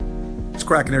What's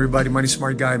cracking, everybody? Money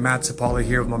Smart Guy Matt Sapala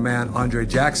here with my man Andre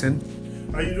Jackson.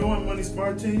 How you doing, Money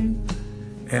Smart team?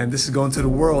 And this is going to the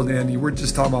world. And we're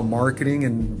just talking about marketing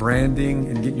and branding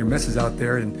and getting your message out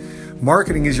there. And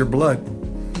marketing is your blood.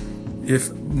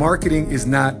 If marketing is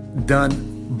not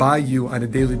done by you on a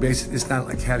daily basis, it's not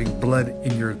like having blood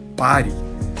in your body.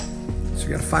 So you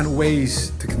got to find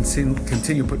ways to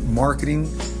continue to put marketing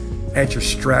at your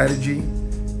strategy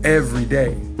every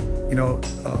day. You know,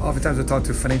 oftentimes I talk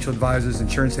to financial advisors,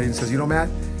 insurance agents, says, you know, Matt,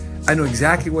 I know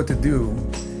exactly what to do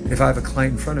if I have a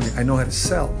client in front of me. I know how to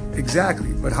sell.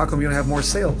 Exactly. But how come you don't have more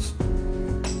sales?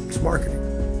 It's marketing.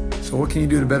 So what can you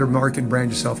do to better market and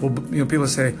brand yourself? Well, you know, people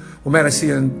say, well, Matt, I see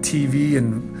you on TV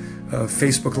and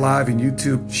Facebook Live and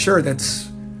YouTube. Sure, that's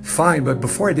fine. But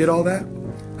before I did all that,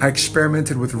 I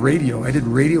experimented with radio. I did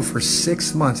radio for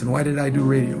 6 months. And why did I do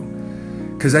radio?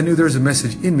 Because I knew there was a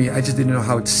message in me. I just didn't know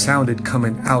how it sounded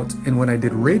coming out. And when I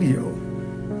did radio,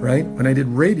 right? When I did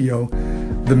radio,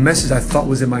 the message I thought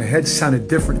was in my head sounded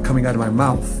different coming out of my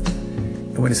mouth.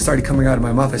 And when it started coming out of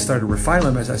my mouth, I started refining my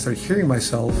message. I started hearing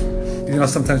myself. You know,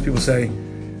 sometimes people say,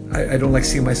 I don't like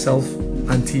seeing myself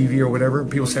on TV or whatever.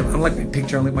 People say, I don't like my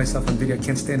picture. I don't like myself on video. I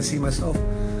can't stand to see myself.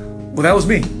 Well, that was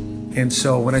me. And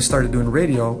so when I started doing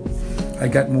radio, I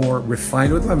got more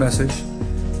refined with my message.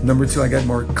 Number two, I got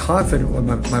more confident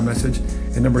with my message.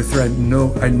 And number three, I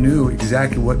knew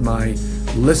exactly what my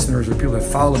listeners or people that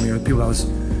follow me or the people I was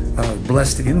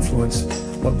blessed to influence,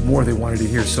 what more they wanted to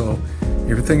hear. So if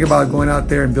you're thinking about going out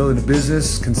there and building a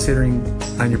business, considering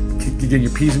getting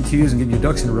your P's and Q's and getting your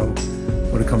ducks in a row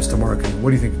when it comes to marketing.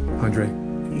 What do you think, Andre?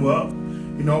 Well,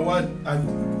 you know what?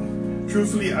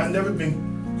 Truthfully, I've never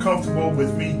been comfortable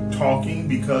with me talking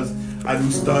because I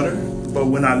do stutter. But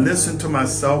when I listen to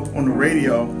myself on the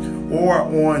radio or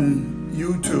on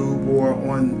YouTube or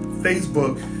on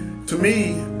Facebook, to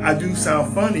me, I do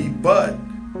sound funny, but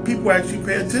people actually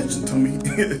pay attention to me.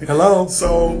 Hello.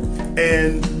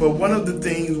 But one of the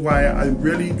things why I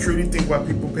really truly think why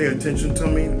people pay attention to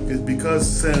me is because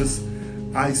since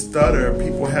I stutter,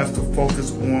 people have to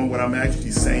focus on what I'm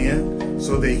actually saying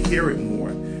so they hear it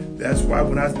more. That's why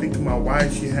when I speak to my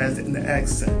wife, she has it in the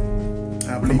accent.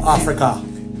 I believe From Africa.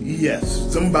 Yes,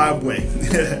 Zimbabwe.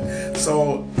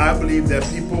 So I believe that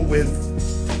people with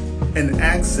an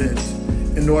accent,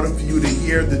 in order for you to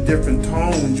hear the different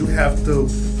tones, you have to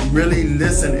really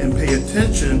listen and pay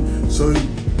attention. So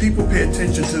people pay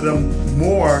attention to them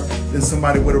more than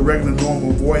somebody with a regular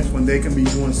normal voice when they can be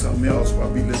doing something else while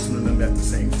be listening to them at the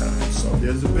same time. So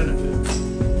there's a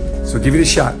benefit. So give it a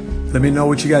shot. Let me know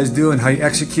what you guys do and how you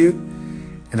execute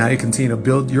and how you continue to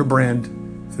build your brand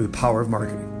through the power of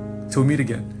marketing. Till we meet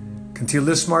again, continue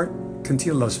to live smart,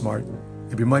 continue to love smart,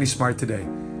 and be money smart today.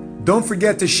 Don't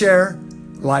forget to share,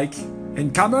 like,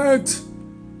 and comment.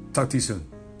 Talk to you soon.